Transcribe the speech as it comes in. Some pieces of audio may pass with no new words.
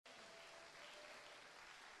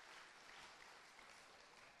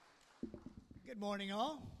Good morning,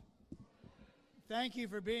 all. Thank you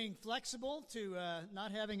for being flexible to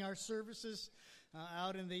not having our services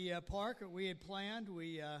out in the park that we had planned.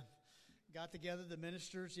 We got together, the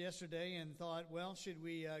ministers, yesterday and thought, well, should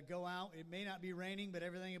we go out? It may not be raining, but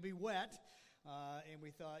everything will be wet. And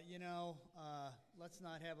we thought, let's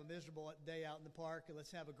not have a miserable day out in the park.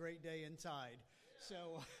 Let's have a great day inside.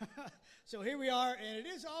 So, so here we are, and it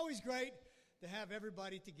is always great to have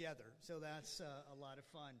everybody together. So that's a lot of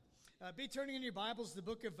fun. Be turning in your Bibles to the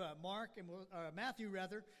book of Matthew,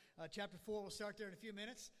 chapter 4. We'll start there in a few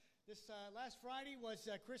minutes. This last Friday was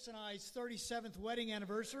Chris and I's 37th wedding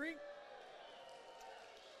anniversary.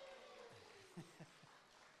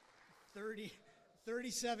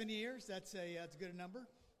 37 years. That's a good number.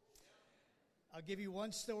 I'll give you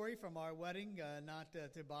one story from our wedding, not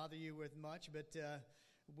to bother you with much, but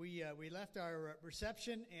we left our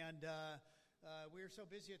reception and we were so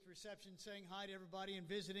busy at the reception saying hi to everybody and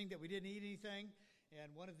visiting that we didn't eat anything.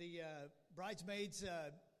 And one of the bridesmaids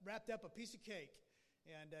wrapped up a piece of cake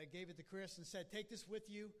and gave it to Chris and said, "Take this with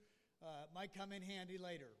you. Might come in handy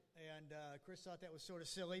later." And Chris thought that was sort of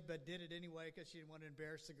silly, but did it anyway because she didn't want to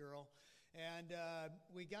embarrass the girl. And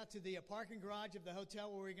we got to the parking garage of the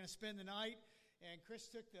hotel where we were going to spend the night. And Chris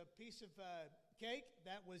took the piece of cake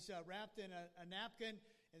that was wrapped in a napkin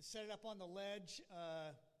and set it up on the ledge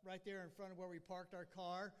right there in front of where we parked our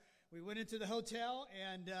car. We went into the hotel,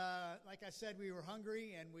 and like I said, we were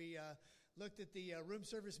hungry, and we looked at the room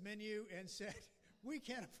service menu and said, we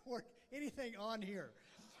can't afford anything on here.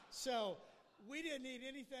 So we didn't eat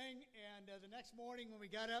anything, and the next morning when we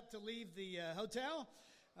got up to leave the hotel,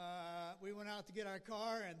 we went out to get our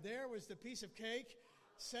car, and there was the piece of cake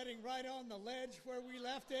sitting right on the ledge where we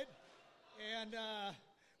left it, and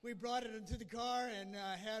we brought it into the car and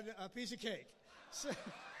had a piece of cake. So,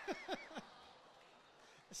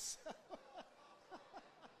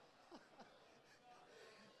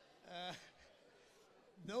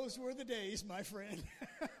 those were the days, my friend.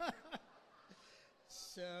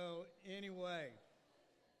 So, anyway.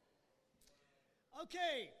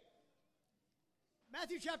 Okay.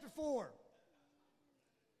 Matthew chapter 4.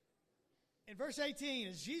 In verse 18,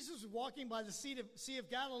 as Jesus was walking by the Sea of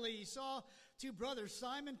Galilee, he saw two brothers,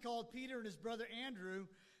 Simon called Peter and his brother Andrew.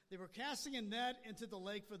 They were casting a net into the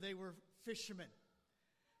lake, for they were fishermen.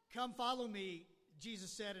 "Come, follow me,"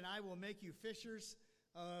 Jesus said, "and I will make you fishers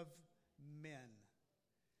of men."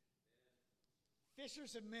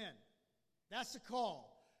 Fishers of men. That's the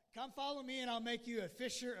call. Come, follow me, and I'll make you a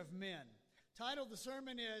fisher of men. Title of the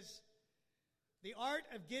sermon is "The Art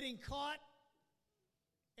of Getting Caught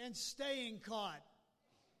and Staying Caught."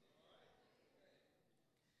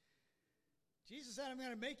 Jesus said, "I'm going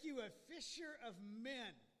to make you a fisher of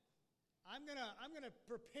men. I'm going to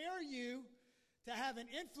prepare you to have an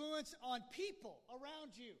influence on people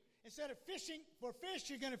around you. Instead of fishing for fish,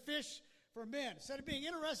 you're going to fish for men. Instead of being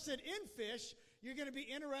interested in fish, you're going to be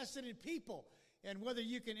interested in people and whether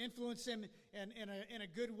you can influence them in a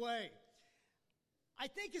good way." I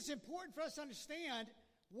think it's important for us to understand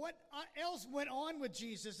what else went on with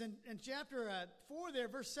Jesus. In chapter 4 there,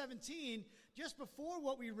 verse 17, just before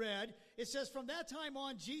what we read, it says, "From that time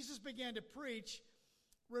on, Jesus began to preach,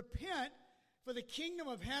 'Repent, for the kingdom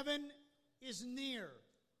of heaven is near.'"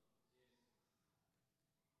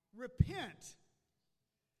 Repent.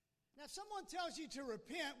 Now, if someone tells you to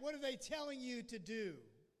repent, what are they telling you to do?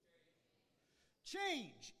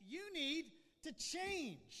 Change. You need to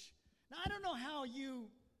change. Now, I don't know how you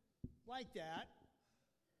like that.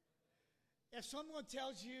 If someone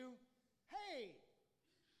tells you, "Hey,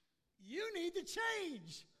 you need to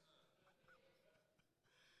change."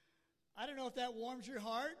 I don't know if that warms your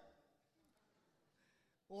heart,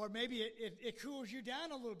 or maybe it cools you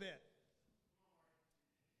down a little bit.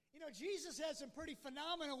 You know, Jesus had some pretty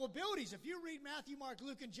phenomenal abilities. If you read Matthew, Mark,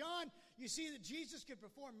 Luke, and John, you see that Jesus could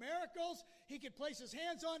perform miracles. He could place his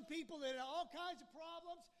hands on people that had all kinds of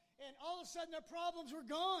problems, and all of a sudden their problems were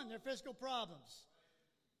gone, their physical problems.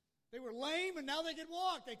 They were lame, and now they could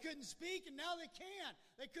walk. They couldn't speak, and now they can.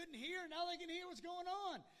 They couldn't hear, and now they can hear what's going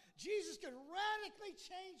on. Jesus could radically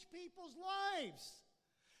change people's lives.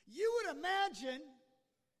 You would imagine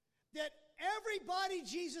that everybody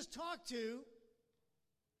Jesus talked to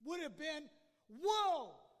would have been,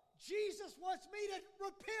 "Whoa, Jesus wants me to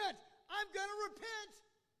repent. I'm going to repent."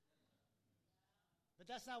 But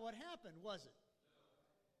that's not what happened, was it?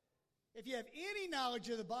 If you have any knowledge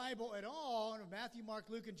of the Bible at all, and of Matthew, Mark,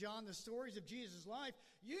 Luke, and John, the stories of Jesus' life,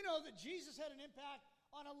 you know that Jesus had an impact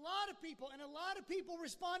on a lot of people, and a lot of people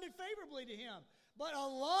responded favorably to him. But a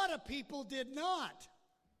lot of people did not.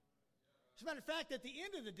 As a matter of fact, at the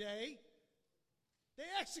end of the day, they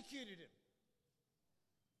executed him.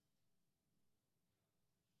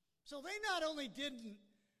 So they not only didn't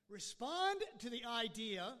respond to the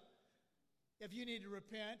idea, if you need to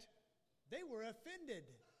repent, they were offended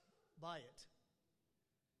by it,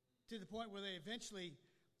 to the point where they eventually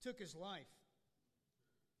took his life.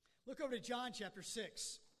 Look over to John chapter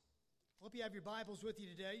 6. Hope you have your Bibles with you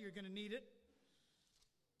today. You're going to need it.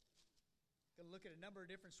 Going to look at a number of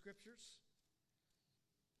different scriptures.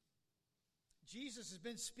 Jesus has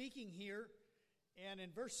been speaking here, and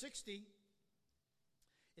in verse 60,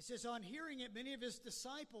 it says, on hearing it, many of his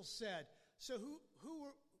disciples said. So who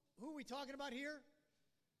are we talking about here?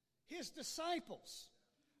 His disciples.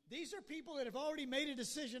 These are people that have already made a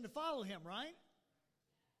decision to follow him, right?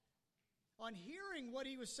 On hearing what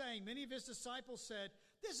he was saying, many of his disciples said,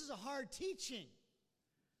 this is a hard teaching.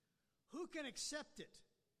 Who can accept it?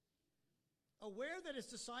 Aware that his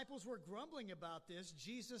disciples were grumbling about this,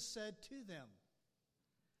 Jesus said to them,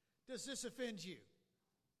 does this offend you?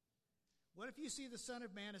 What if you see the Son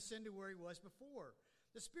of Man ascend to where he was before?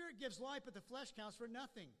 The Spirit gives life, but the flesh counts for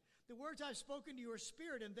nothing. The words I've spoken to you are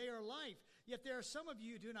spirit, and they are life. Yet there are some of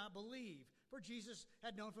you who do not believe. For Jesus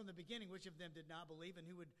had known from the beginning which of them did not believe and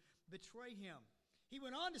who would betray him. He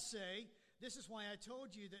went on to say, this is why I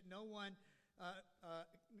told you that no one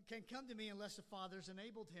can come to me unless the Father's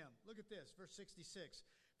enabled him. Look at this, verse 66.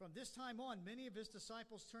 From this time on, many of his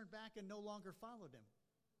disciples turned back and no longer followed him.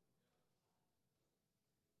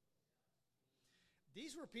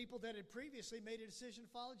 These were people that had previously made a decision to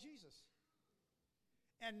follow Jesus.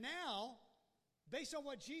 And now, based on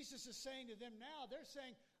what Jesus is saying to them now, they're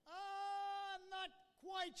saying, I'm not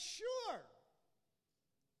quite sure.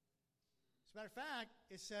 As a matter of fact,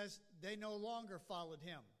 it says they no longer followed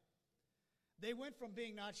him. They went from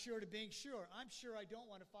being not sure to being sure. I'm sure I don't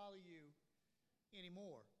want to follow you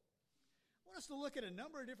anymore. I want us to look at a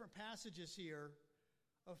number of different passages here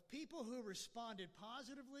of people who responded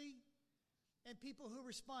positively and people who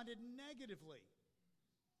responded negatively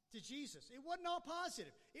to Jesus. It wasn't all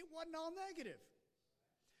positive. It wasn't all negative.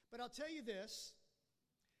 But I'll tell you this,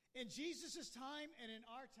 in Jesus' time and in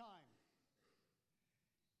our time,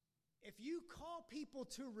 if you call people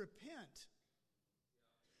to repent,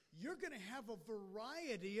 you're going to have a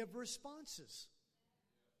variety of responses.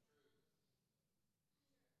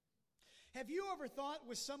 Have you ever thought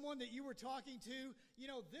with someone that you were talking to,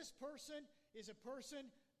 this person is a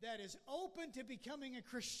person that is open to becoming a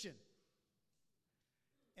Christian?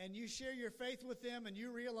 And you share your faith with them and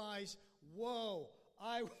you realize, whoa,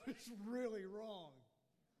 I was really wrong.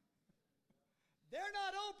 They're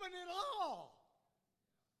not open at all.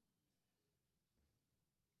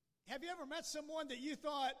 Have you ever met someone that you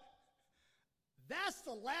thought, that's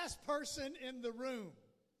the last person in the room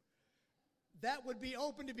that would be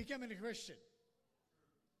open to becoming a Christian?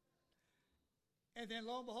 And then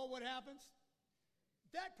lo and behold, what happens?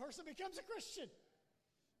 That person becomes a Christian.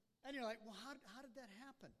 And you're like, well, how did that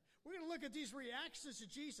happen? We're going to look at these reactions to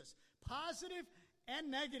Jesus, positive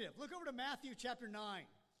and negative. Look over to Matthew chapter 9.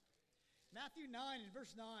 Matthew 9 and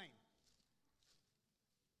verse 9.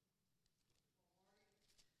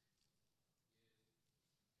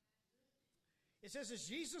 It says, as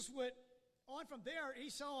Jesus went on from there, he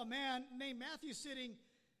saw a man named Matthew sitting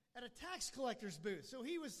at a tax collector's booth. So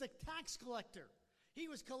he was the tax collector. He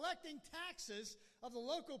was collecting taxes of the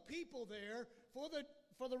local people there for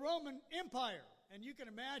the Roman Empire. And you can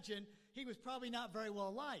imagine he was probably not very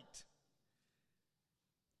well liked.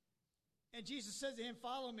 And Jesus says to him,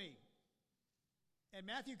 follow me. And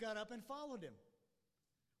Matthew got up and followed him.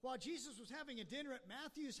 While Jesus was having a dinner at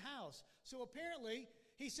Matthew's house. So apparently,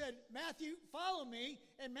 he said, Matthew, follow me.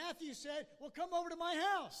 And Matthew said, well, come over to my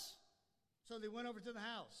house. So they went over to the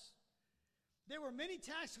house. There were many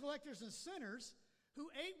tax collectors and sinners who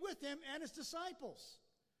ate with him and his disciples.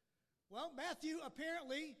 Well, Matthew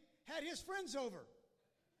apparently had his friends over.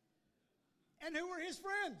 And who were his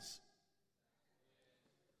friends?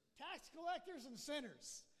 Tax collectors and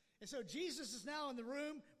sinners. And so Jesus is now in the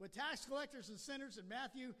room with tax collectors and sinners, and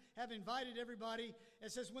Matthew have invited everybody.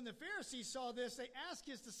 It says, when the Pharisees saw this, they asked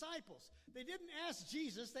his disciples. They didn't ask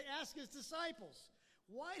Jesus, they asked his disciples,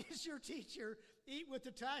 why does your teacher eat with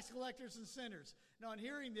the tax collectors and sinners? Now, on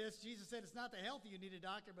hearing this, Jesus said, it's not the healthy you need a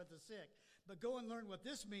doctor, but the sick. But go and learn what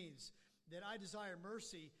this means, that I desire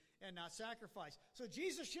mercy and not sacrifice. So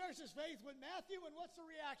Jesus shares his faith with Matthew, and what's the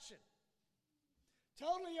reaction?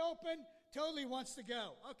 Totally open, totally wants to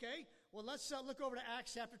go. Okay, well, let's look over to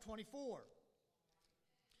Acts chapter 24.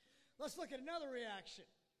 Let's look at another reaction.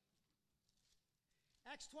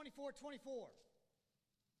 Acts 24:24.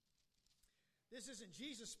 This isn't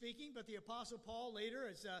Jesus speaking, but the Apostle Paul later,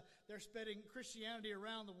 as they're spreading Christianity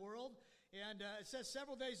around the world. And it says,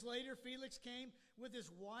 several days later, Felix came with his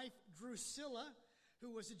wife Drusilla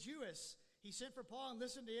who was a Jewess. He sent for Paul and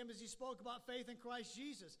listened to him as he spoke about faith in Christ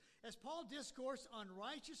Jesus. As Paul discoursed on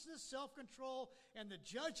righteousness, self-control, and the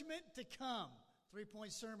judgment to come.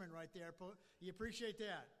 3-point sermon right there. You appreciate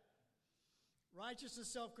that? Righteousness,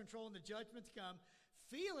 self-control, and the judgment to come.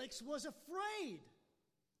 Felix was afraid.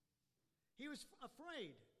 He was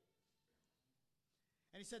afraid.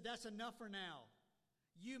 And he said, that's enough for now.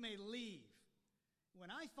 You may leave. When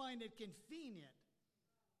I find it convenient,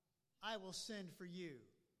 I will send for you.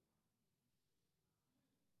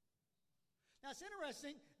 Now, it's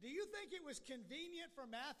interesting. Do you think it was convenient for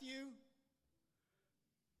Matthew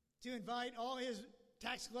to invite all his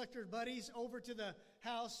tax collector buddies over to the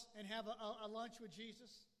house and have a lunch with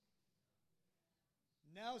Jesus?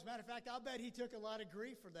 No, as a matter of fact, I'll bet he took a lot of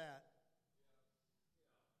grief for that.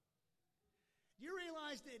 Do you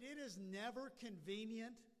realize that it is never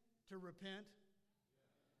convenient to repent?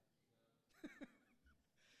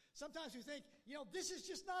 Sometimes we think, this is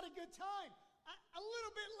just not a good time. A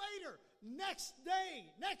little bit later, next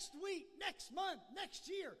day, next week, next month, next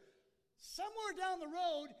year, somewhere down the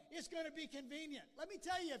road, it's going to be convenient. Let me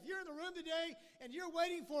tell you, if you're in the room today and you're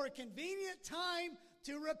waiting for a convenient time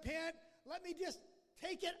to repent, let me just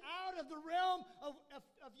take it out of the realm of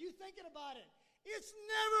you thinking about it. It's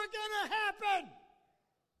never going to happen.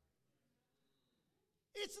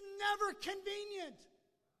 It's never convenient.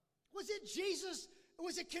 Was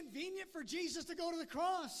it convenient for Jesus to go to the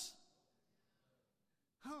cross?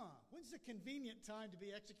 When's the convenient time to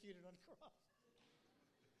be executed on the cross?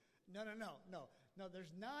 No.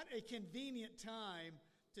 There's not a convenient time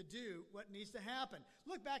to do what needs to happen.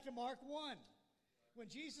 Look back to Mark 1. When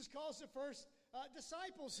Jesus calls the first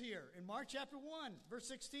disciples here in Mark chapter 1, verse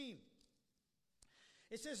 16.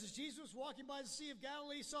 It says, as Jesus was walking by the Sea of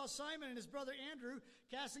Galilee, he saw Simon and his brother Andrew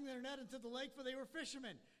casting their net into the lake, for they were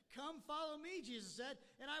fishermen. Come, follow me, Jesus said,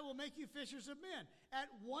 and I will make you fishers of men. At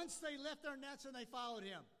once they left their nets and they followed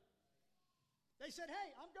him. They said,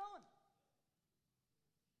 hey, I'm going.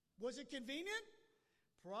 Was it convenient?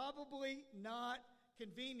 Probably not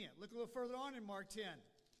convenient. Look a little further on in Mark 10.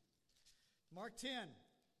 Mark 10,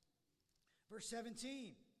 verse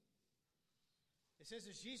 17. It says,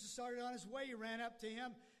 as Jesus started on his way, he ran up to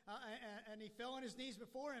him and he fell on his knees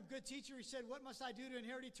before him. Good teacher, he said, what must I do to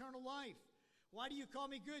inherit eternal life? Why do you call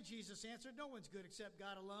me good? Jesus answered, no one's good except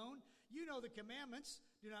God alone. You know the commandments.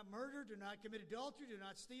 Do not murder, do not commit adultery, do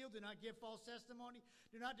not steal, do not give false testimony,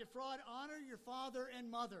 do not defraud, honor your father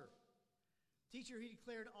and mother. Teacher, he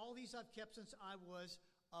declared, all these I've kept since I was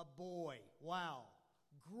a boy. Wow.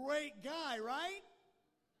 Great guy, right?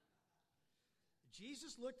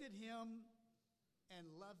 Jesus looked at him and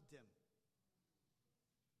loved him.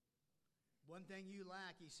 One thing you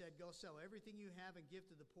lack, he said, go sell everything you have and give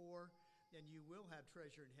to the poor, then you will have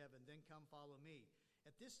treasure in heaven. Then come follow me.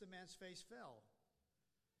 At this, the man's face fell,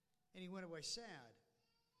 and he went away sad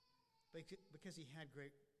because he had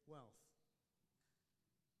great wealth.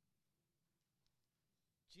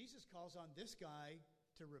 Jesus calls on this guy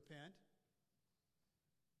to repent,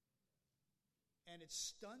 and it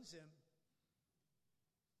stuns him,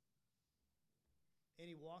 and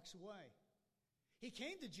he walks away. He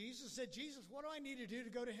came to Jesus and said, Jesus, what do I need to do to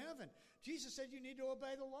go to heaven? Jesus said, you need to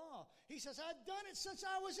obey the law. He says, I've done it since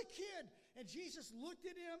I was a kid. And Jesus looked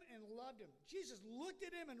at him and loved him. Jesus looked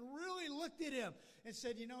at him and really looked at him and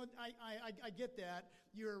said, I get that.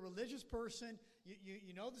 You're a religious person.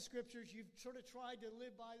 You know the scriptures. You've sort of tried to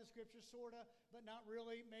live by the scriptures, sort of, but not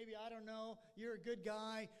really. Maybe, I don't know. You're a good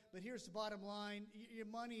guy. But here's the bottom line. The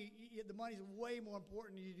money's way more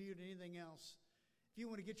important to you than anything else. If you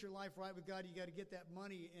want to get your life right with God, you got to get that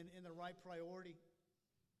money in the right priority.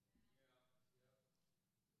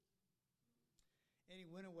 And he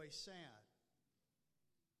went away sad.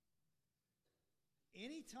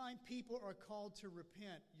 Anytime people are called to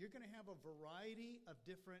repent, you're going to have a variety of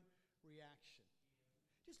different reactions.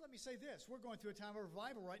 Just let me say this. We're going through a time of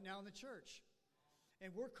revival right now in the church.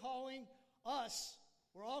 And we're all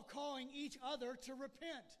calling each other to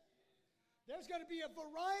repent. There's going to be a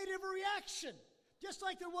variety of reaction. Just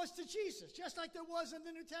like there was to Jesus, just like there was in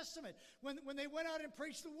the New Testament when they went out and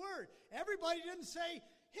preached the word. Everybody didn't say,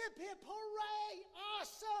 hip, hip, hooray,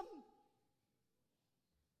 awesome.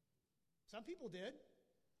 Some people did.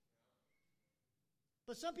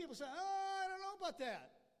 But some people say, I don't know about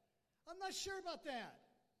that. I'm not sure about that.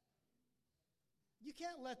 You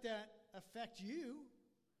can't let that affect you.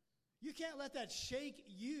 You can't let that shake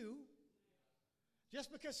you.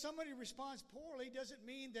 Just because somebody responds poorly doesn't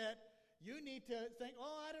mean that you need to think,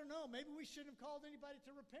 I don't know, maybe we shouldn't have called anybody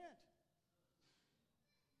to repent.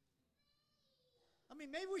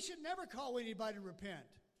 Maybe we should never call anybody to repent.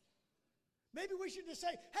 Maybe we should just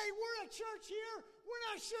say, hey, we're a church here. We're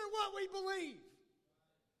not sure what we believe.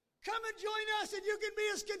 Come and join us and you can be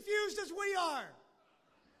as confused as we are.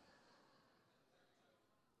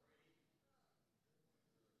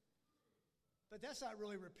 But that's not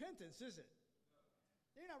really repentance, is it?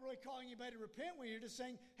 You're not really calling anybody to repent when you're just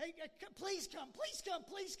saying, hey, please come, please come,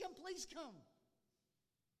 please come, please come.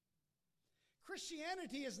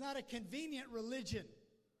 Christianity is not a convenient religion.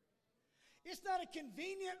 It's not a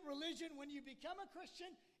convenient religion when you become a Christian.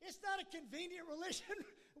 It's not a convenient religion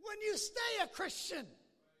when you stay a Christian.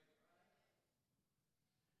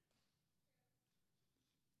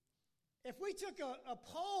 If we took a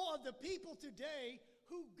poll of the people today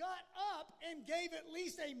who got up and gave at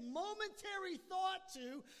least a momentary thought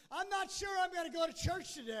to, I'm not sure I'm going to go to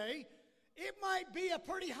church today, it might be a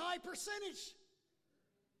pretty high percentage.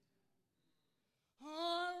 Oh,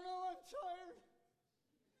 I don't know, I'm tired.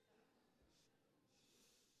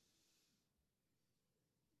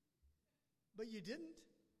 But you didn't.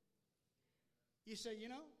 You say,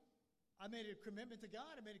 I made a commitment to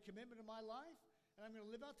God, I made a commitment to my life, and I'm going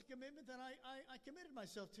to live out the commitment that I committed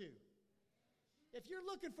myself to. If you're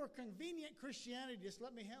looking for convenient Christianity, just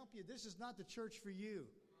let me help you. This is not the church for you.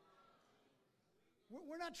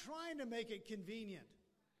 We're not trying to make it convenient.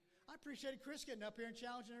 I appreciated Chris getting up here and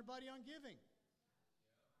challenging everybody on giving.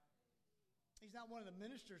 He's not one of the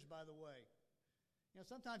ministers, by the way.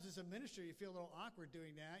 Sometimes as a minister, you feel a little awkward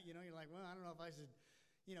doing that. You're like, well, I don't know if I should,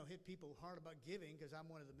 hit people hard about giving because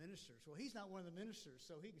I'm one of the ministers. Well, he's not one of the ministers,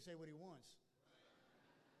 so he can say what he wants.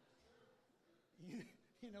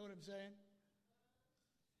 You know what I'm saying?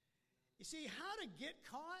 You see, how to get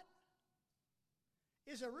caught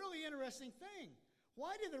is a really interesting thing.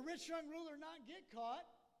 Why did the rich young ruler not get caught?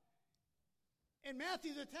 And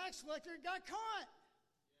Matthew, the tax collector, got caught.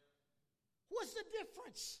 What's the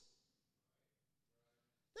difference?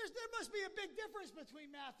 There must be a big difference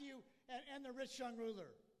between Matthew and the rich young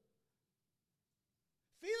ruler.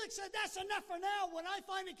 Felix said, that's enough for now. When I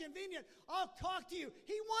find it convenient, I'll talk to you.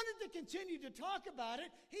 He wanted to continue to talk about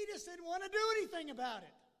it. He just didn't want to do anything about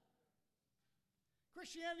it.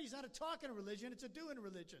 Christianity is not a talking religion, it's a doing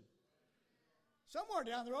religion. Somewhere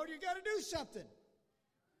down the road, you've got to do something.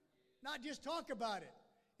 Not just talk about it,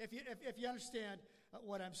 if you understand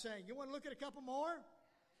what I'm saying. You want to look at a couple more?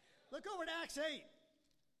 Look over to Acts 8.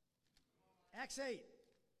 Acts 8.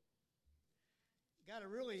 Got a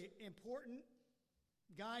really important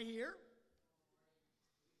guy here.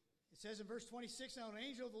 It says in verse 26, now an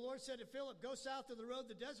angel of the Lord said to Philip, go south to the road,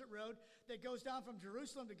 the desert road, that goes down from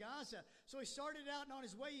Jerusalem to Gaza. So he started out, and on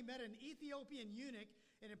his way he met an Ethiopian eunuch,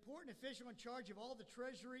 an important official in charge of all the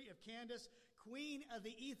treasury of Candace, queen of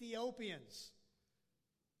the Ethiopians.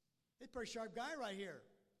 This is a pretty sharp guy right here.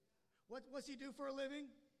 What's he do for a living?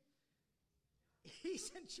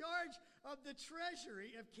 He's in charge of the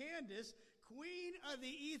treasury of Candace, queen of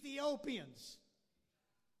the Ethiopians.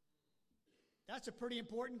 That's a pretty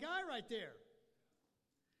important guy right there.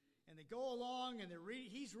 And they go along, and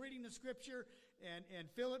he's reading the scripture, and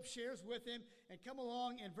Philip shares with him. And come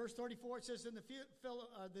along, in verse 34, it says, then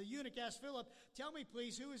the eunuch asked Philip, tell me,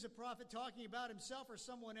 please, who is the prophet talking about, himself or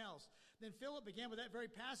someone else? Then Philip began with that very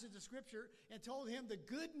passage of scripture and told him the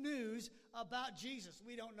good news about Jesus.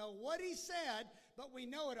 We don't know what he said, but we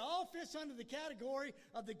know it all fits under the category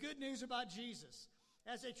of the good news about Jesus.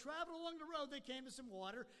 As they traveled along the road, they came to some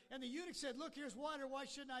water, and the eunuch said, look, here's water. Why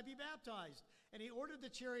shouldn't I be baptized? And he ordered the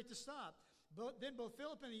chariot to stop. Then both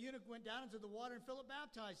Philip and the eunuch went down into the water, and Philip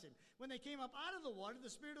baptized him. When they came up out of the water, the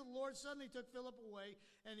Spirit of the Lord suddenly took Philip away,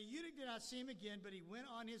 and the eunuch did not see him again, but he went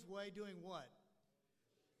on his way doing what?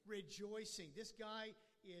 Rejoicing. This guy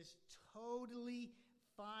is totally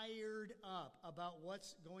fired up about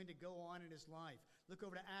what's going to go on in his life. Look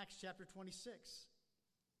over to Acts chapter 26.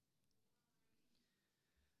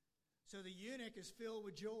 So the eunuch is filled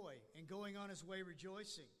with joy and going on his way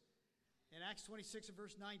rejoicing. In Acts 26 and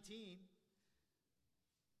verse 19,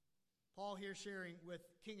 Paul here sharing with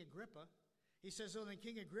King Agrippa, he says, so then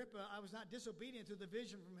King Agrippa, I was not disobedient to the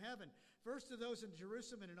vision from heaven. First to those in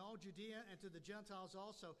Jerusalem and in all Judea and to the Gentiles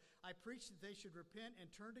also, I preached that they should repent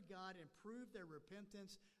and turn to God and prove their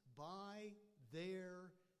repentance by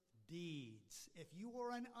their deeds. If you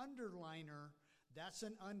are an underliner, that's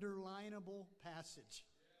an underlinable passage.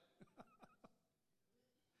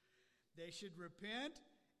 They should repent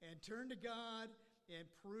and turn to God and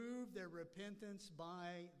prove their repentance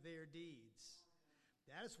by their deeds.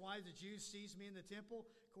 That is why the Jews seized me in the temple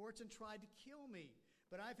courts and tried to kill me.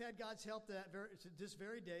 But I've had God's help this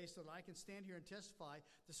very day so that I can stand here and testify,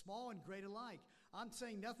 the small and great alike. I'm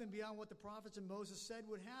saying nothing beyond what the prophets and Moses said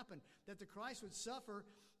would happen, that the Christ would suffer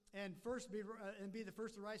and be the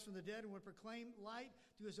first to rise from the dead, and would proclaim light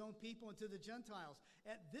to his own people and to the Gentiles.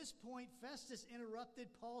 At this point, Festus interrupted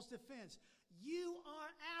Paul's defense. You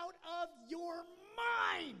are out of your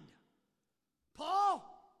mind, Paul.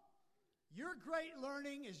 Your great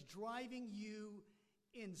learning is driving you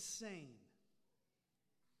insane.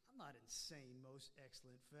 I'm not insane, most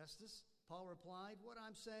excellent Festus. Paul replied, what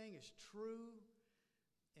I'm saying is true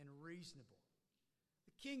and reasonable.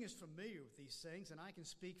 The king is familiar with these things, and I can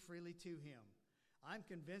speak freely to him. I'm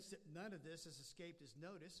convinced that none of this has escaped his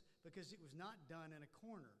notice because it was not done in a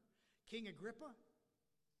corner. King Agrippa,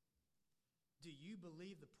 do you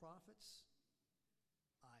believe the prophets?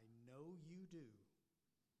 I know you do.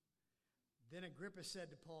 Then Agrippa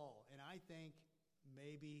said to Paul, and I think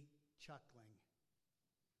maybe chuckling,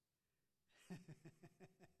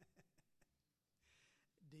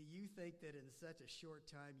 do you think that in such a short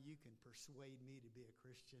time you can persuade me to be a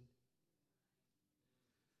Christian?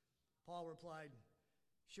 Paul replied,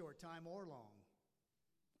 short time or long.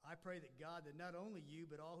 I pray that God, that not only you,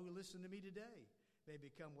 but all who listen to me today may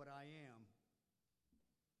become what I am,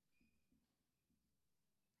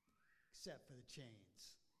 except for the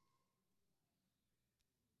chains.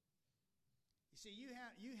 You see,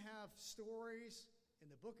 you have stories in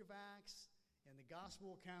the book of Acts and the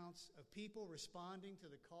gospel accounts of people responding to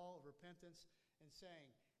the call of repentance and saying,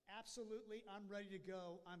 absolutely, I'm ready to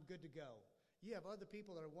go, I'm good to go. You have other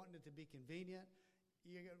people that are wanting it to be convenient.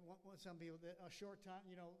 You want some people that a short time,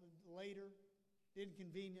 later,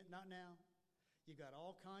 inconvenient, not now. You've got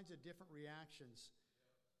all kinds of different reactions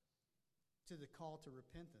to the call to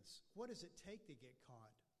repentance. What does it take to get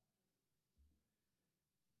caught?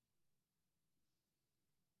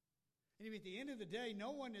 And at the end of the day,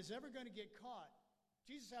 no one is ever going to get caught.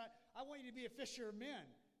 Jesus said, I want you to be a fisher of men.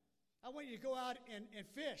 I want you to go out and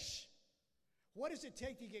fish. What does it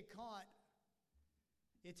take to get caught?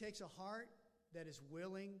 It takes a heart that is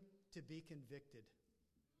willing to be convicted.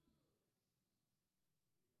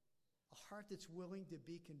 A heart that's willing to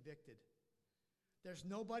be convicted. There's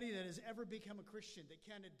nobody that has ever become a Christian that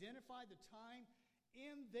can identify the time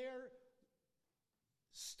in their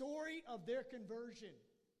story of their conversion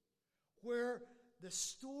where the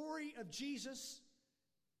story of Jesus,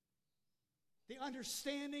 the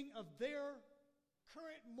understanding of their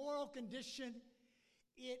current moral condition,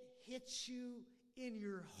 it hits you in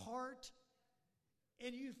your heart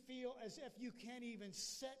and you feel as if you can't even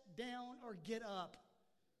sit down or get up.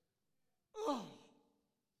 Oh!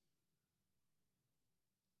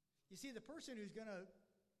 You see, the person who's going to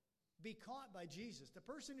be caught by Jesus, the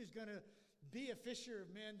person who's going to be a fisher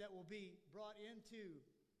of men that will be brought into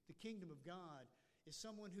the kingdom of God, is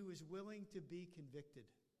someone who is willing to be convicted.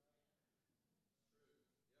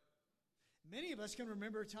 Many of us can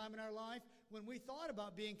remember a time in our life when we thought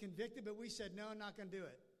about being convicted, but we said, no, I'm not going to do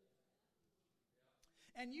it.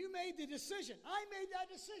 And you made the decision. I made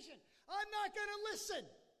that decision. I'm not going to listen.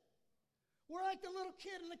 We're like the little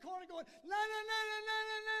kid in the corner going, no, no, no, no, no,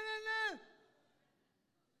 no, no, no, no.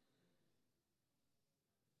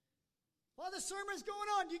 While the sermon's going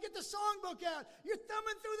on, you get the songbook out. You're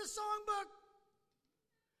thumbing through the songbook.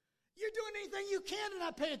 You're doing anything you can to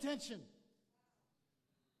not pay attention.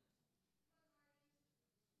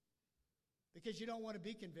 Because you don't want to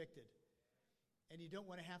be convicted. And you don't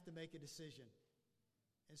want to have to make a decision.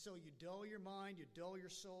 And so you dull your mind, you dull your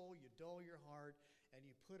soul, you dull your heart, and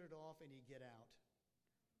you put it off and you get out.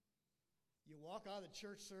 You walk out of the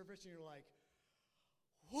church service and you're like,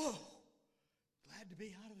 whoa, glad to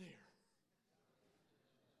be out of there.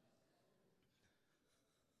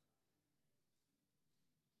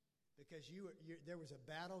 Because there was a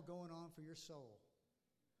battle going on for your soul.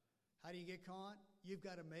 How do you get caught? You've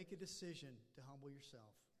got to make a decision to humble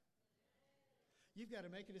yourself. You've got to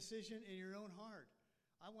make a decision in your own heart.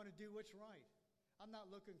 I want to do what's right. I'm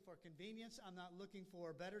not looking for convenience. I'm not looking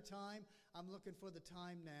for a better time. I'm looking for the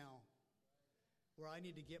time now where I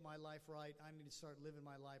need to get my life right. I need to start living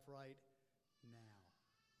my life right now.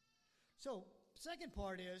 So, second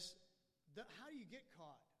part is, how do you get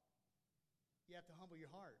caught? You have to humble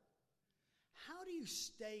your heart. How do you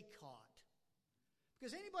stay caught?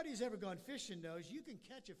 Because anybody who's ever gone fishing knows you can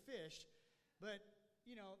catch a fish, but,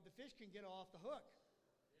 the fish can get off the hook.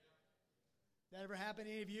 Yeah. That ever happened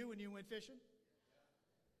to any of you when you went fishing? Yeah.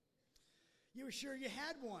 You were sure you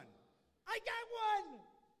had one. I got one!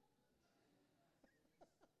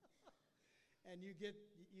 And you get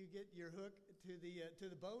your hook to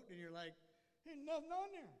the boat, and you're like, there's nothing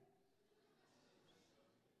on there.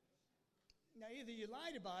 Now, either you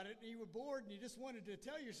lied about it, or you were bored, and you just wanted to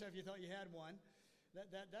tell yourself you thought you had one.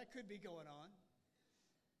 That could be going on.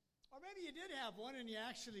 Or maybe you did have one and you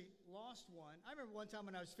actually lost one. I remember one time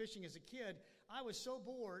when I was fishing as a kid, I was so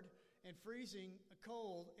bored and freezing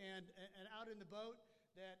cold and out in the boat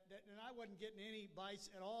that and I wasn't getting any bites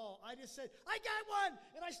at all. I just said, I got one!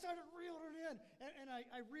 And I started reeling it in. And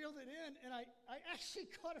I reeled it in, and I actually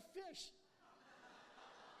caught a fish.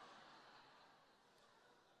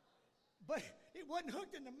 But it wasn't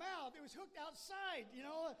hooked in the mouth. It was hooked outside. You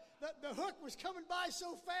know, the hook was coming by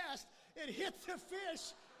so fast, it hit the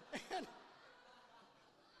fish. And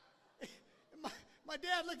my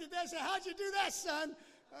dad looked at that and said, how'd you do that, son?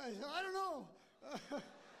 I said, I don't know.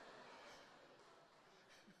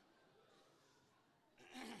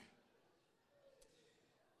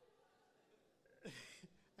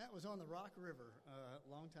 That was on the Rock River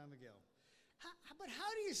a long time ago. But how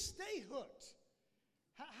do you stay hooked?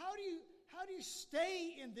 How do you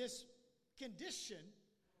stay in this condition,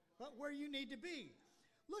 but where you need to be?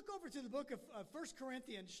 Look over to the book of 1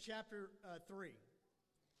 Corinthians chapter 3.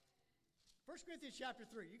 1 Corinthians chapter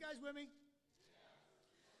 3. You guys with me?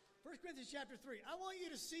 1 Corinthians chapter 3. I want you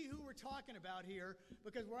to see who we're talking about here,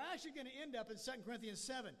 because we're actually going to end up in 2 Corinthians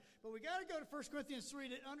 7. But we got to go to 1 Corinthians 3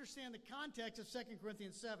 to understand the context of 2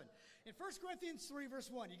 Corinthians 7. In 1 Corinthians 3,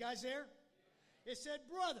 verse 1, you guys there? It said,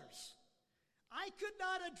 brothers, I could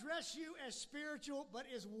not address you as spiritual, but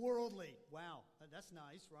as worldly. Wow, that's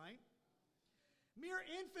nice, right? Mere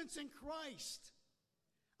infants in Christ.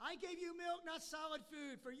 I gave you milk, not solid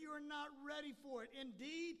food, for you are not ready for it.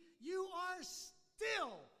 Indeed, you are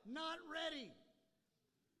still not ready.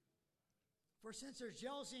 For since there's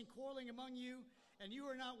jealousy and quarreling among you, and you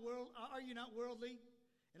are are you not worldly?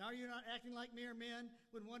 And are you not acting like mere men?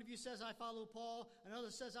 When one of you says, I follow Paul,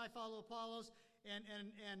 another says, I follow Apollos,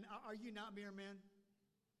 and are you not mere men?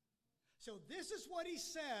 So this is what he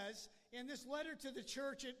says in this letter to the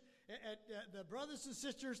church at the brothers and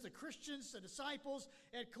sisters, the Christians, the disciples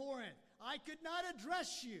at Corinth. I could not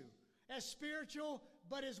address you as spiritual,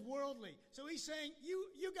 but as worldly. So he's saying,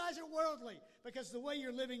 you guys are worldly because of the way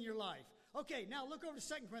you're living your life. Okay, now look over to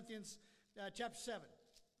 2 Corinthians chapter 7.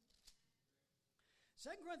 2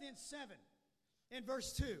 Corinthians 7 in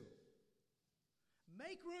verse 2.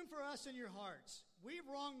 Make room for us in your hearts. We've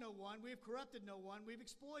wronged no one. We've corrupted no one. We've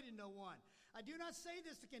exploited no one. I do not say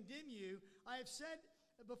this to condemn you. I have said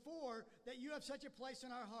before that you have such a place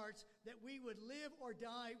in our hearts that we would live or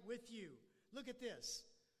die with you. Look at this.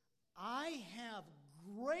 I have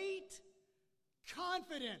great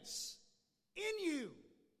confidence in you.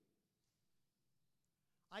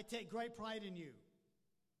 I take great pride in you.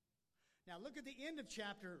 Now look at the end of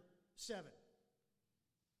chapter 7.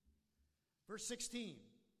 Verse 16.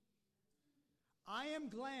 I am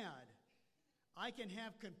glad I can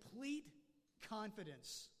have complete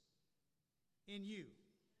confidence in you.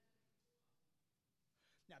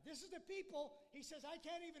 Now, this is the people, he says, I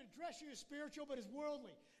can't even address you as spiritual, but as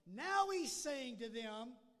worldly. Now he's saying to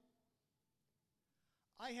them,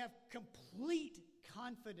 I have complete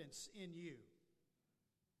confidence in you.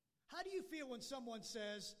 How do you feel when someone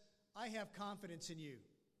says, I have confidence in you?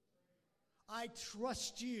 I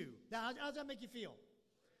trust you. Now, how does that make you feel?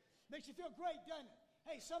 Makes you feel great, doesn't it?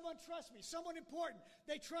 Hey, someone trusts me, someone important.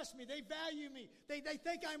 They trust me, they value me. They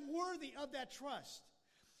think I'm worthy of that trust.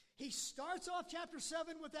 He starts off chapter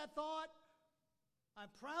 7 with that thought. I'm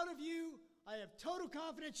proud of you. I have total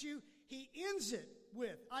confidence in you. He ends it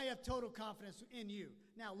with, I have total confidence in you.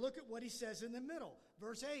 Now look at what he says in the middle.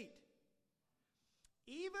 Verse 8.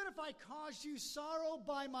 Even if I caused you sorrow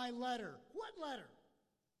by my letter. What letter?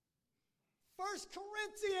 1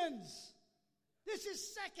 Corinthians. This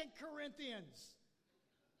is 2 Corinthians.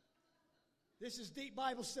 This is deep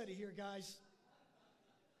Bible study here, guys.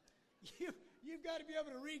 You've got to be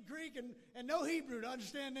able to read Greek and know Hebrew to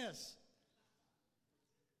understand this.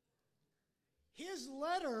 His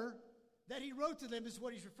letter that he wrote to them is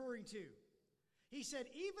what he's referring to. He said,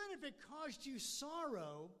 even if it caused you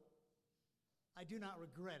sorrow, I do not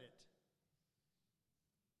regret it.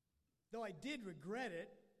 Though I did regret it,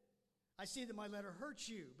 I see that my letter hurts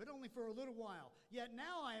you, but only for a little while. Yet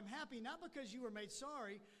now I am happy, not because you were made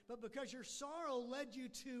sorry, but because your sorrow led you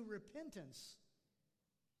to repentance.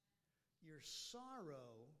 Your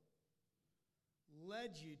sorrow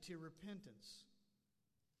led you to repentance.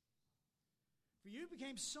 For you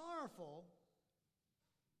became sorrowful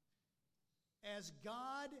as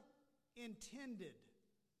God intended.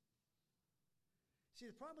 See,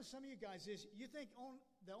 the problem with some of you guys is you think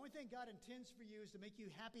the only thing God intends for you is to make you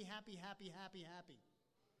happy, happy, happy, happy, happy.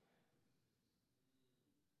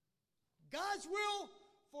 God's will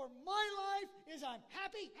for my life is I'm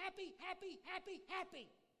happy, happy, happy, happy, happy.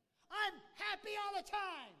 I'm happy all the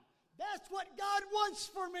time. That's what God wants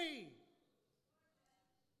for me.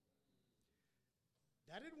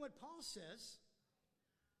 That isn't what Paul says.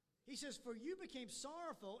 He says, for you became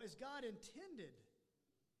sorrowful as God intended.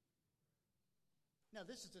 Now,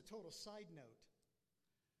 this is a total side note.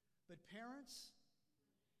 But parents,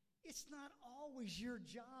 it's not always your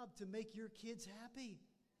job to make your kids happy.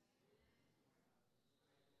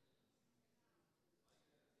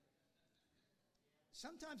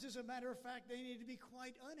 Sometimes, as a matter of fact, they need to be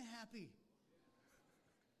quite unhappy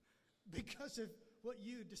because of what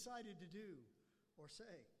you decided to do or say.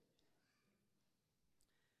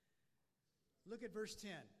 Look at verse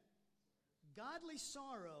 10. Godly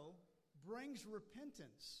sorrow brings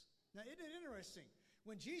repentance. Now, isn't it interesting?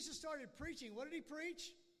 When Jesus started preaching, what did he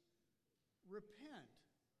preach? Repent.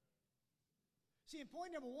 See, in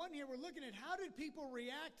point number 1 here, we're looking at how did people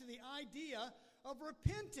react to the idea of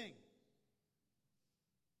repenting.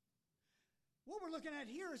 What we're looking at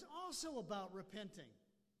here is also about repenting.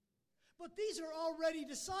 But these are already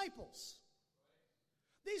disciples.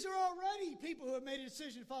 These are already people who have made a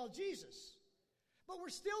decision to follow Jesus. But we're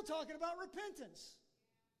still talking about repentance.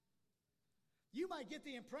 You might get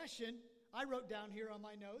the impression, I wrote down here on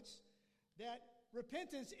my notes, that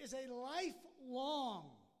repentance is a lifelong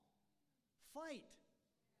fight.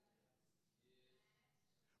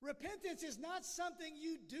 Repentance is not something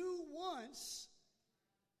you do once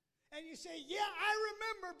and you say, yeah, I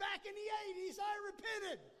remember back in the 80s I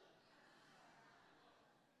repented.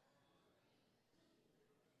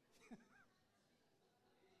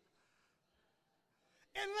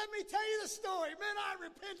 And let me tell you the story. Man, I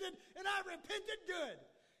repented, and I repented good.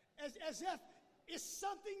 As if it's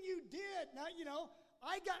something you did. Now,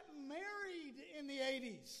 I got married in the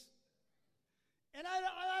 80s. And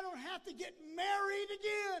I don't have to get married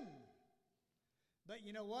again. But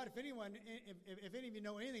you know what? If any of you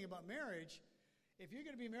know anything about marriage, if you're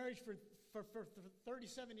going to be married for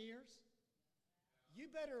 37 years, you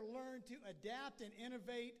better learn to adapt and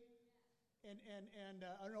innovate and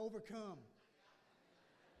overcome.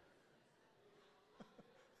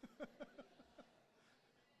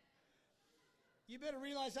 You better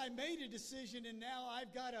realize I made a decision and now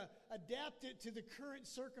I've got to adapt it to the current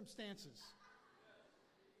circumstances.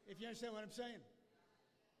 If you understand what I'm saying.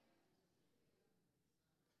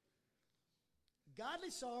 Godly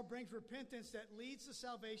sorrow brings repentance that leads to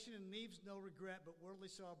salvation and leaves no regret, but worldly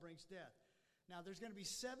sorrow brings death. Now, there's going to be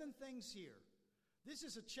 7 things here. This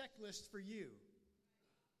is a checklist for you.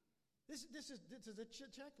 This is a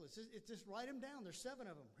checklist. Just write them down. There's 7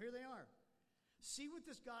 of them. Here they are. See what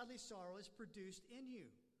this godly sorrow has produced in you.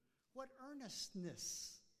 What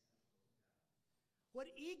earnestness. What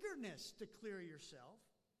eagerness to clear yourself.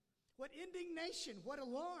 What indignation, what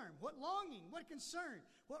alarm, what longing, what concern,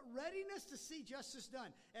 what readiness to see justice done.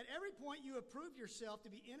 At every point you have proved yourself to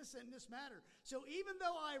be innocent in this matter. So even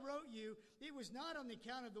though I wrote you, it was not on the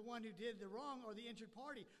account of the one who did the wrong or the injured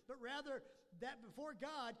party, but rather that before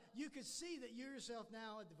God you could see that you yourself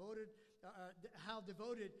now are devoted, how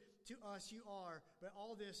devoted to us you are. But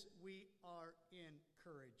all this we are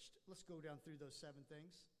encouraged. Let's go down through those 7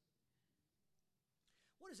 things.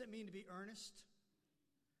 What does it mean to be earnest?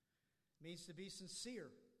 It means to be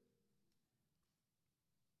sincere,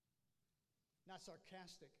 not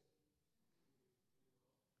sarcastic.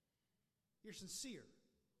 You're sincere.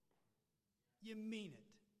 You mean it.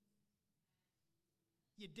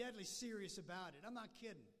 You're deadly serious about it. I'm not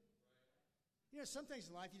kidding. Some things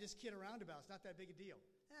in life you just kid around about. It's not that big a deal.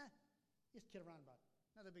 Just kid around about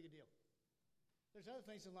it. Not that big a deal. There's other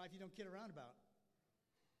things in life you don't kid around about.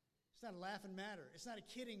 It's not a laughing matter. It's not a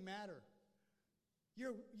kidding matter.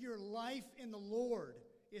 Your life in the Lord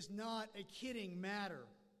is not a kidding matter.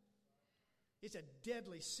 It's a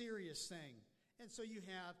deadly serious thing. And so you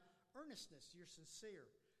have earnestness. You're sincere.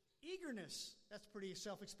 Eagerness. That's pretty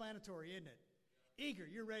self-explanatory, isn't it? Eager.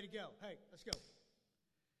 You're ready to go. Hey, let's go.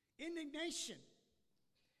 Indignation.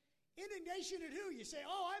 Indignation at who? You say,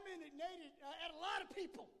 I'm indignated at a lot of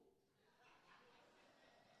people.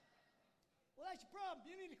 Well, that's your problem.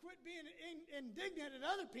 You need to quit being indignant at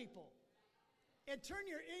other people. And turn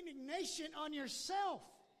your indignation on yourself.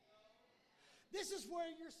 This is where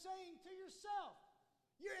you're saying to yourself,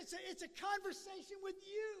 it's a conversation with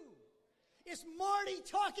you. It's Marty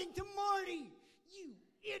talking to Marty. You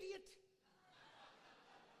idiot.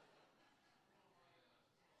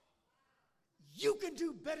 You can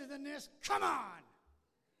do better than this. Come on.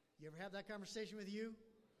 You ever have that conversation with you?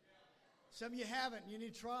 Some of you haven't. You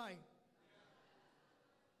need to try.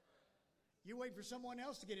 You're waiting for someone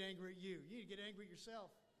else to get angry at you. You need to get angry at yourself.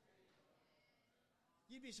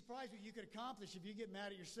 You'd be surprised what you could accomplish if you get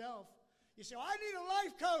mad at yourself. You say, I need a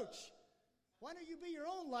life coach. Why don't you be your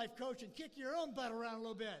own life coach and kick your own butt around a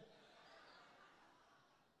little bit?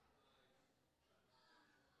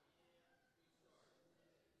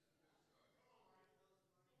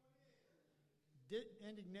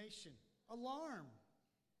 indignation. Alarm.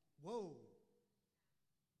 Whoa.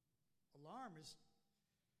 Alarm is,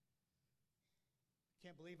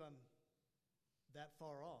 can't believe I'm that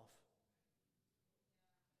far off.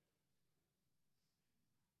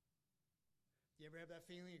 You ever have that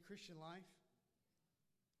feeling in Christian life?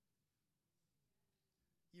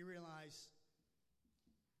 You realize,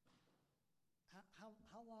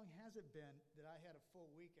 how long has it been that I had a full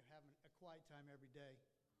week of having a quiet time every day?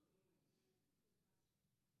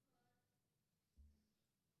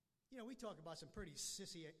 You know, we talk about some pretty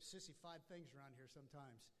sissy-fied things around here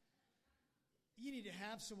sometimes. You need to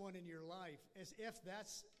have someone in your life as if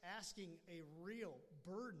that's asking a real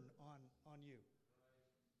burden on you.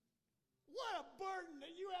 What a burden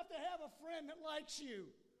that you have to have a friend that likes you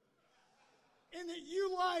and that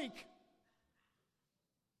you like.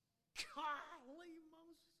 Golly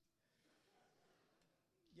Moses.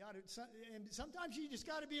 And sometimes you just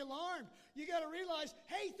got to be alarmed. You got to realize,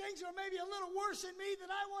 hey, things are maybe a little worse in me than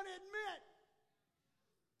I want to admit.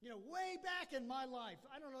 You know, way back in my life,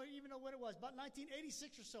 I don't even know what it was, about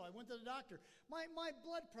 1986 or so, I went to the doctor. My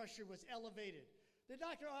blood pressure was elevated. The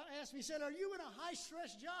doctor asked me, he said, are you in a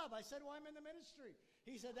high-stress job? I said, well, I'm in the ministry.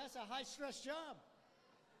 He said, that's a high-stress job.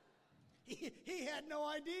 He had no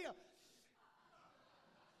idea.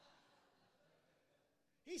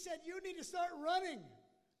 He said, you need to start running.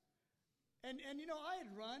 And you know, I had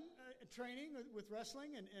run training with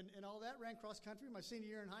wrestling and all that, ran cross-country my senior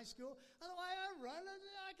year in high school. I thought, I run.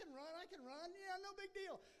 I can run. Yeah, no big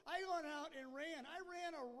deal. I went out and ran. I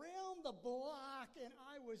ran around the block, and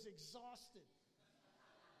I was exhausted.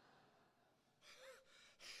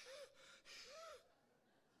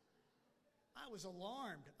 I was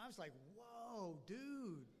alarmed. I was like, whoa,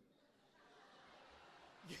 dude.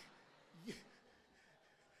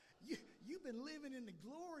 You've been living in the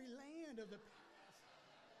glory land of the past.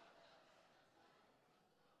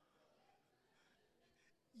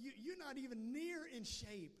 You're not even near in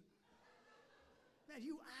shape. Man,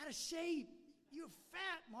 you out of shape. You're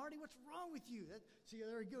fat, Marty. What's wrong with you? See,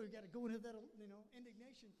 there we go. You got to go into that,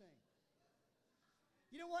 indignation thing.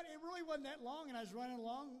 You know what? It really wasn't that long, and I was running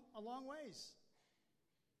a long ways.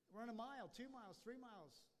 Run a mile, 2 miles, 3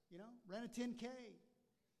 miles, ran a 10K,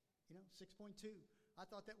 6.2. I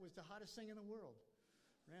thought that was the hottest thing in the world.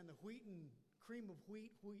 Ran the cream of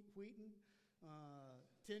wheaten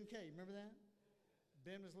 10K. Remember that?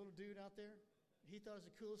 Ben was a little dude out there. He thought it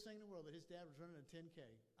was the coolest thing in the world that his dad was running a 10K.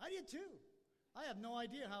 I did too. I have no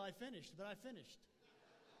idea how I finished, but I finished.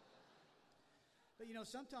 But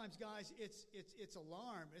sometimes, guys, it's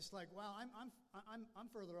alarm. It's like, wow, I'm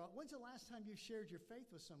further off. When's the last time you shared your faith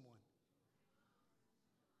with someone?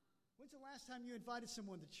 When's the last time you invited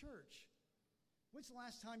someone to church? When's the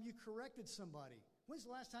last time you corrected somebody? When's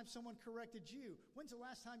the last time someone corrected you? When's the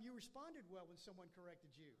last time you responded well when someone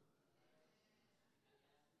corrected you?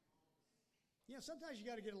 Sometimes you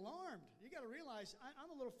got to get alarmed. You got to realize I'm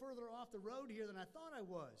a little further off the road here than I thought I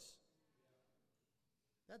was.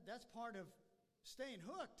 That's part of staying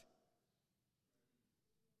hooked.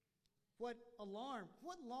 What alarm,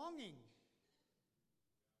 what longing.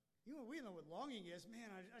 We know what longing is. Man,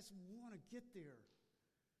 I just want to get there.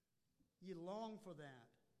 You long for that.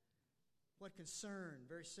 What concern,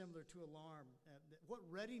 very similar to alarm. What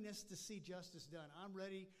readiness to see justice done. I'm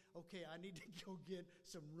ready. Okay, I need to go get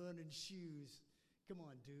some running shoes. Come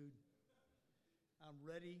on, dude. I'm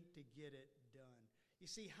ready to get it done. You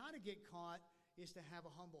see, how to get caught is to have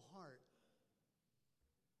a humble heart.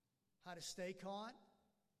 How to stay caught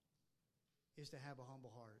is to have a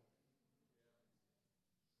humble heart.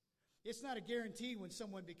 It's not a guarantee when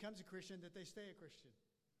someone becomes a Christian that they stay a Christian.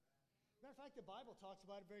 Matter of fact, the Bible talks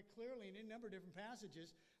about it very clearly in a number of different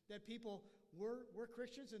passages that people were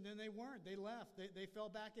Christians and then they weren't. They left. They fell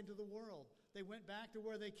back into the world. They went back to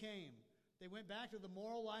where they came. They went back to the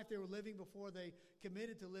moral life they were living before they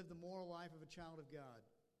committed to live the moral life of a child of God.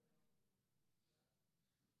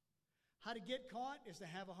 How to get caught is to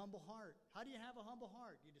have a humble heart. How do you have a humble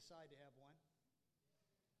heart? You decide to have one.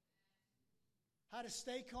 How to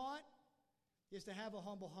stay caught is to have a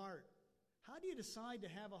humble heart. How do you decide to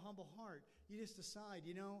have a humble heart? You just decide,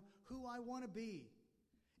 who I want to be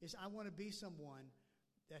is I want to be someone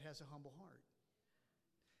that has a humble heart.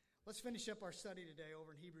 Let's finish up our study today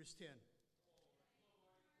over in Hebrews 10.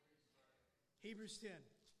 Hebrews 10.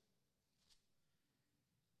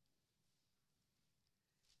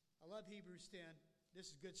 I love Hebrews 10. This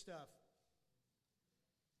is good stuff.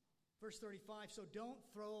 Verse 35, so don't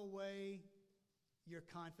throw away your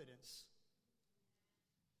confidence.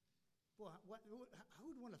 Boy, who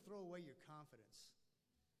would want to throw away your confidence?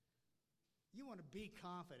 You want to be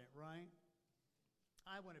confident, right?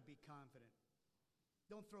 I want to be confident.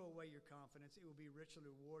 Don't throw away your confidence. It will be richly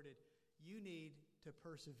rewarded. You need to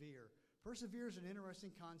persevere. Persevere is an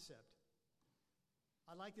interesting concept.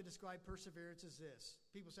 I like to describe perseverance as this.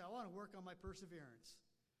 People say, I want to work on my perseverance.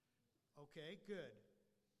 Okay, good.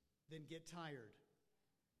 Then get tired.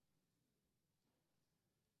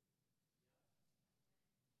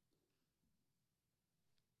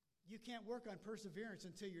 You can't work on perseverance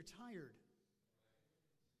until you're tired.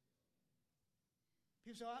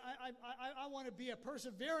 People say, I want to be a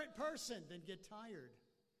perseverant person. Then get tired.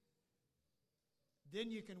 Then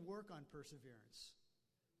you can work on perseverance.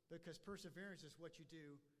 Because perseverance is what you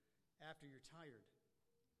do after you're tired.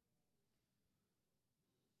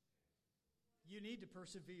 You need to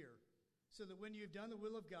persevere so that when you've done the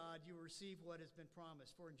will of God, you will receive what has been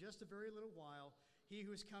promised. For in just a very little while, he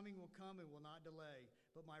who is coming will come and will not delay,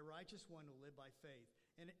 but my righteous one will live by faith.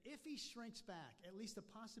 And if he shrinks back, at least the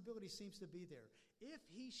possibility seems to be there. If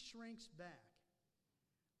he shrinks back,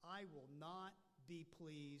 I will not be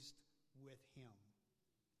pleased with him.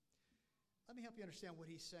 Let me help you understand what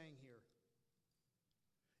he's saying here.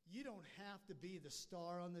 You don't have to be the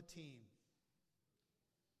star on the team.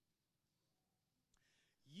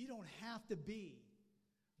 You don't have to be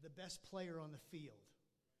the best player on the field.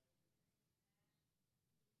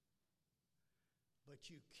 But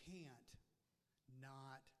you can't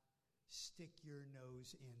not stick your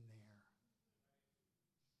nose in there.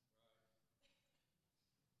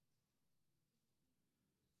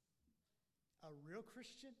 A real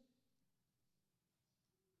Christian,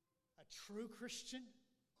 a true Christian,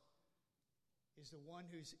 is the one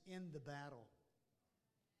who's in the battle.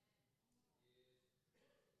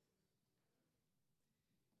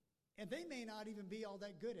 And they may not even be all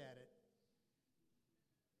that good at it.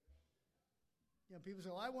 You know, people say,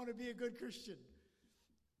 well, I want to be a good Christian.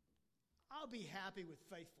 I'll be happy with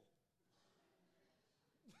faithful.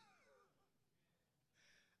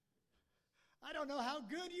 I don't know how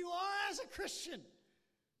good you are as a Christian.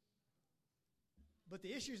 But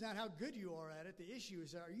the issue is not how good you are at it. The issue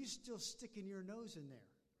is, are you still sticking your nose in there?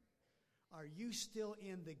 Are you still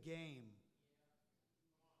in the game?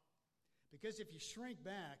 Because if you shrink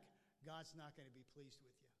back, God's not going to be pleased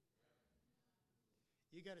with you.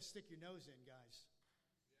 You got to stick your nose in, guys.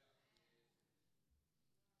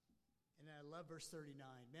 And I love verse 39.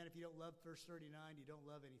 Man, if you don't love verse 39, you don't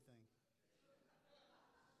love anything.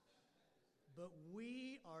 But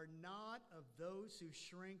we are not of those who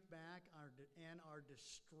shrink back and are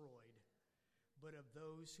destroyed, but of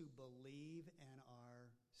those who believe and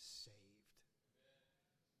are saved.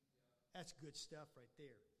 That's good stuff right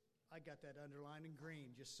there. I got that underlined in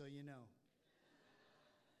green, just so you know.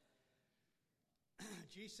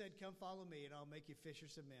 Jesus said, come follow me and I'll make you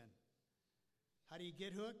fishers of men. How do you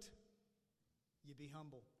get hooked? You be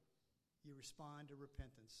humble. You respond to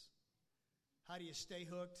repentance. How do you stay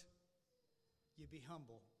hooked? You be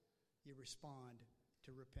humble. You respond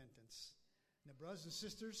to repentance. Now, brothers and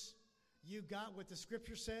sisters, you got what the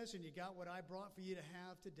Scripture says and you got what I brought for you to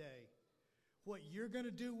have today. What you're going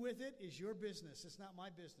to do with it is your business. It's not my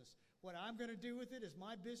business. What I'm going to do with it is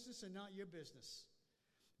my business and not your business.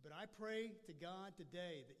 But I pray to God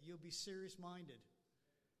today that you'll be serious-minded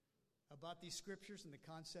about these Scriptures and the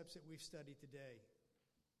concepts that we've studied today.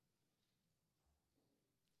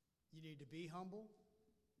 You need to be humble.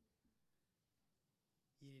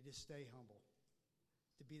 You need to stay humble.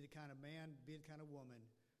 To be the kind of man, be the kind of woman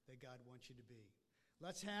that God wants you to be.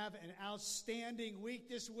 Let's have an outstanding week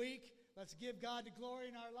this week. Let's give God the glory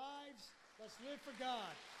in our lives. Let's live for God.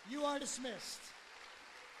 You are dismissed.